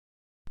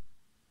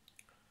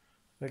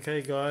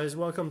Okay guys,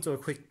 welcome to a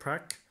quick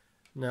prac.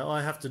 Now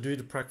I have to do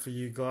the prac for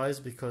you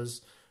guys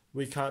because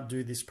we can't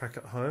do this prac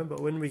at home, but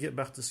when we get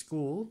back to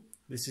school,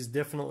 this is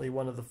definitely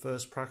one of the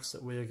first pracs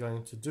that we are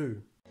going to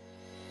do.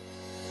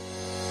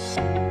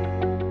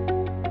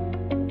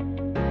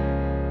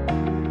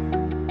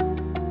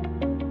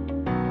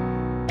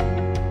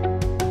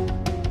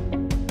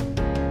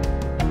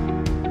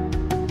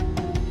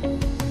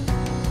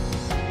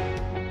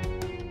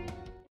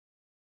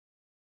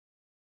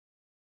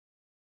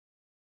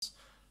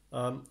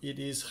 It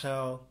is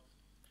how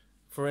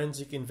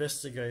forensic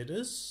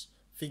investigators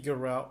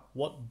figure out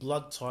what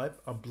blood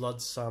type a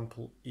blood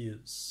sample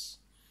is.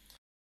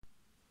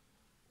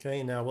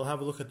 Okay, now we'll have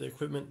a look at the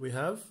equipment we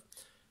have.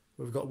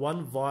 We've got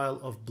one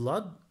vial of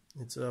blood.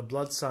 It's a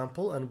blood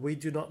sample and we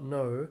do not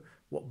know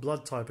what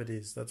blood type it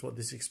is. That's what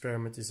this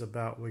experiment is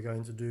about. We're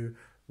going to do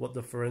what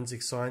the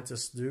forensic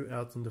scientists do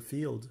out in the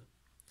field.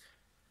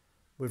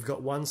 We've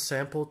got one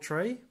sample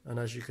tray, and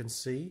as you can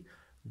see,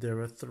 there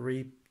are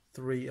three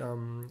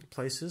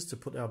places to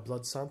put our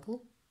blood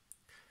sample.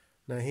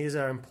 Now here's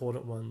our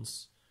important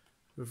ones.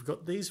 We've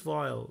got these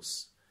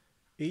vials.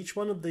 Each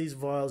one of these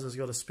vials has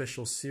got a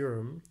special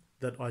serum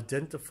that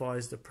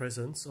identifies the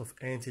presence of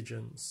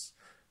antigens.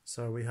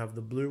 So we have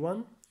the blue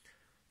one.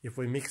 If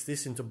we mix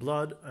this into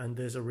blood and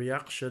there's a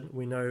reaction,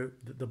 we know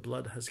that the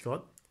blood has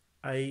got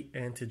A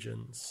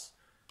antigens.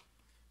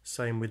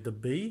 Same with the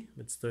B,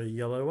 it's the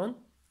yellow one.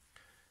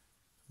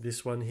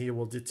 This one here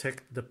will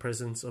detect the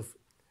presence of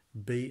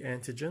B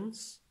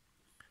antigens,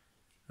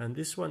 and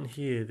this one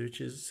here,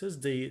 which says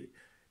D,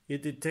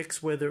 it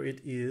detects whether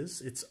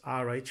it's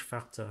Rh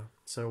factor,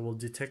 so it will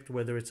detect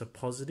whether it's a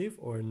positive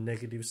or a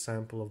negative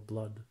sample of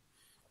blood.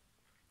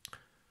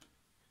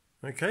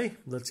 Okay,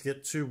 let's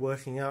get to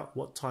working out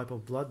what type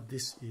of blood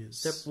this is.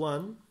 Step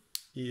 1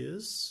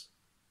 is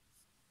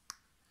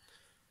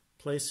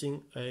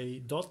placing a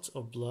dot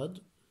of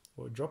blood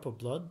or a drop of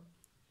blood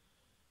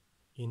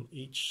in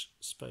each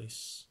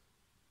space.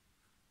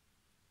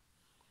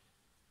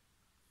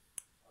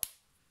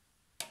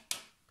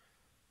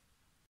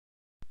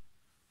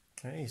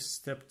 Okay,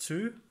 step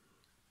 2,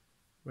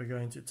 we're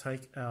going to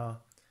take our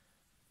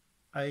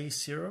A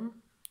serum,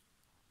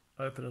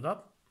 open it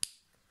up.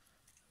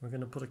 We're going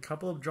to put a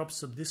couple of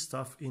drops of this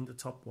stuff in the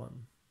top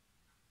one.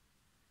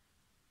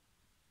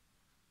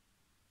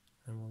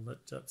 And we'll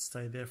let that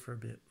stay there for a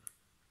bit.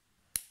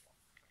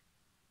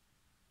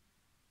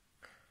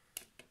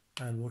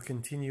 And we'll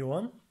continue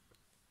on,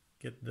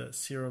 get the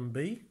serum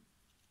B,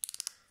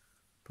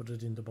 put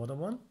it in the bottom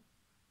one.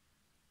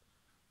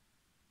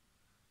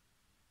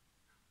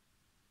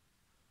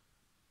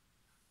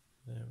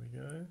 There we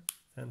go.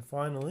 And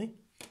finally,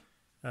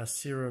 our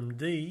serum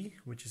D,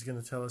 which is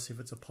going to tell us if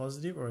it's a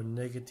positive or a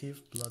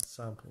negative blood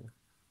sample.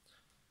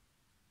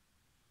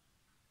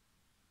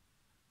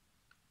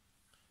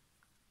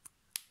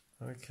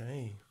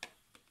 Okay.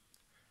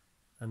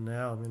 And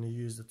now I'm going to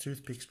use the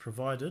toothpicks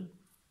provided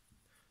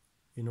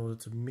in order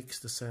to mix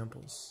the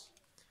samples.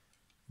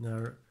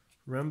 Now,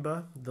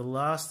 remember, the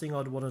last thing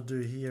I'd want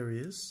to do here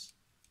is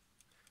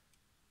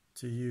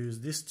to use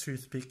this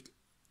toothpick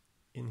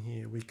in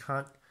here.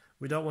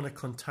 We don't want to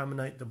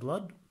contaminate the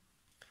blood,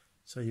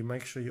 so you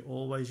make sure you're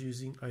always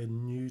using a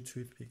new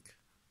toothpick.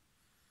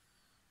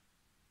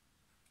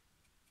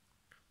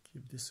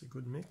 Give this a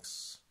good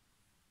mix.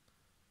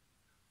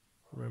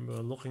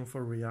 Remember, looking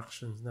for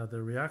reactions. Now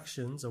the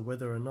reactions are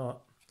whether or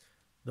not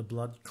the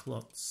blood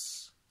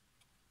clots.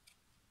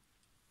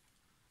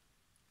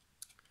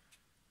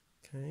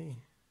 Okay,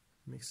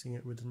 mixing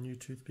it with a new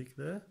toothpick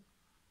there.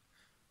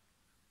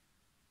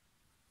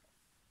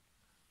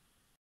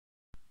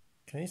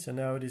 Okay, so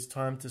now it is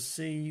time to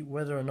see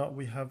whether or not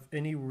we have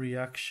any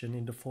reaction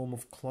in the form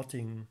of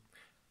clotting.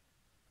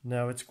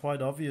 Now it's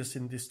quite obvious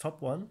in this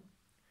top one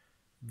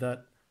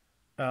that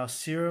our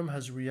serum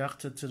has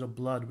reacted to the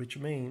blood, which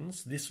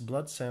means this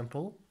blood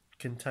sample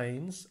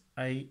contains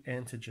A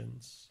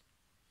antigens.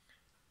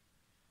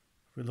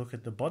 If we look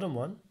at the bottom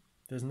one,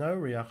 there's no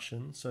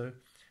reaction, so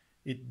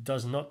it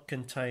does not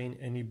contain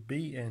any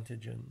B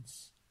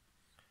antigens.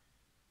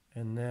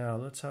 And now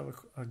let's have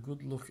a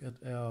good look at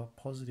our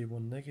positive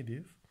or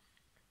negative.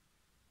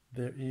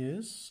 There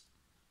is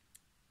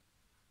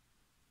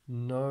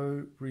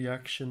no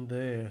reaction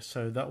there,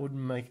 so that would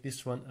make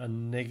this one a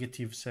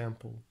negative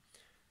sample.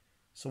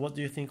 So what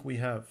do you think we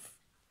have?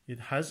 It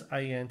has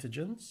A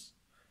antigens,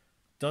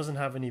 doesn't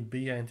have any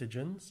B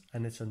antigens,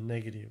 and it's a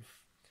negative.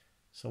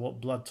 So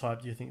what blood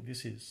type do you think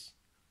this is?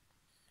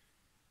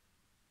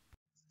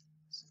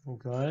 So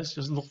guys,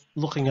 just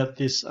looking at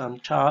this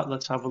chart,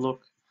 let's have a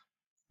look.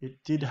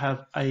 It did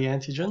have A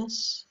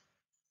antigens.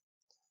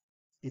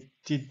 It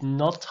did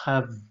not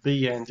have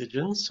B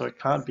antigens, so it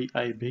can't be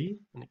AB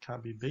and it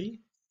can't be B.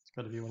 It's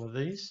got to be one of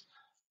these.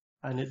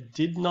 And it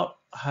did not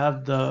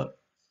have the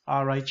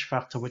Rh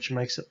factor, which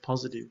makes it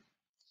positive.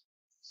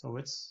 So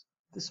it's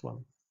this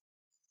one.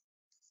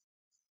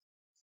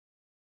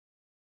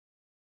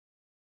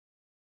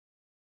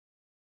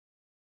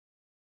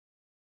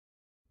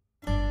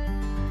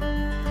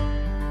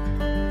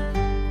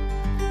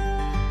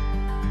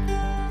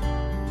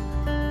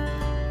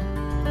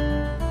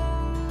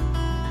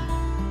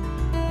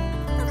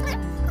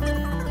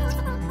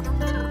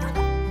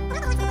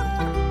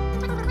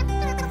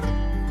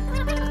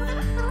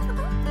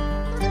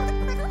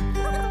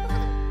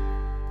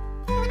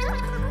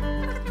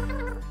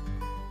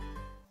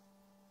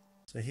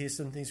 So here's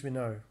some things we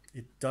know.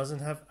 It doesn't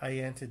have A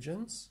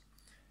antigens.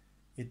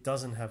 It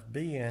doesn't have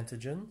B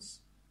antigens,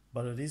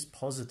 but it is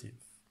positive.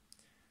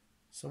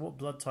 So what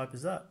blood type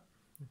is that?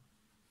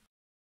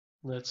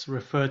 Let's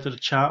refer to the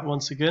chart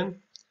once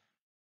again.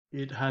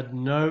 It had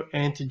no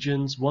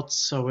antigens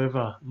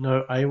whatsoever,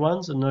 no A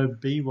ones and no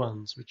B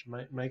ones, which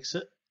makes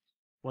it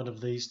one of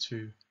these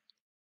two.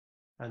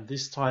 And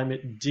this time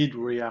it did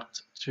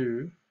react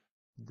to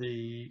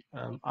the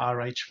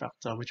Rh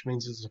factor, which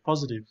means it's a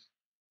positive.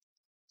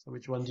 So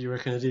which one do you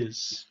reckon it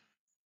is?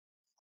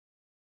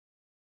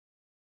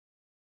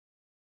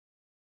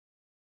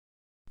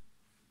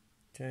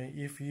 Okay,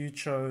 if you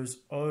chose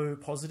O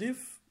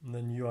positive,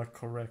 then you are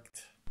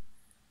correct.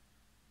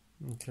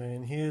 Okay,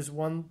 and here's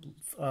one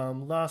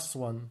last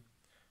one.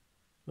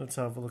 Let's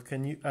have a look.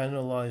 Can you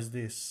analyze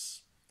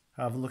this?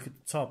 Have a look at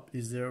the top.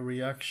 Is there a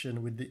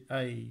reaction with the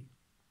A?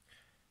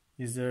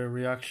 Is there a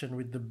reaction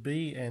with the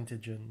B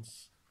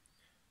antigens?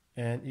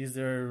 And is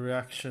there a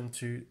reaction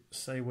to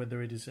say whether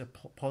it is a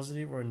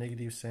positive or a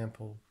negative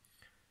sample?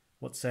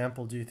 What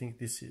sample do you think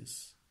this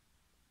is?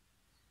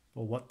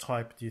 Or what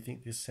type do you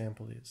think this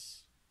sample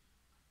is?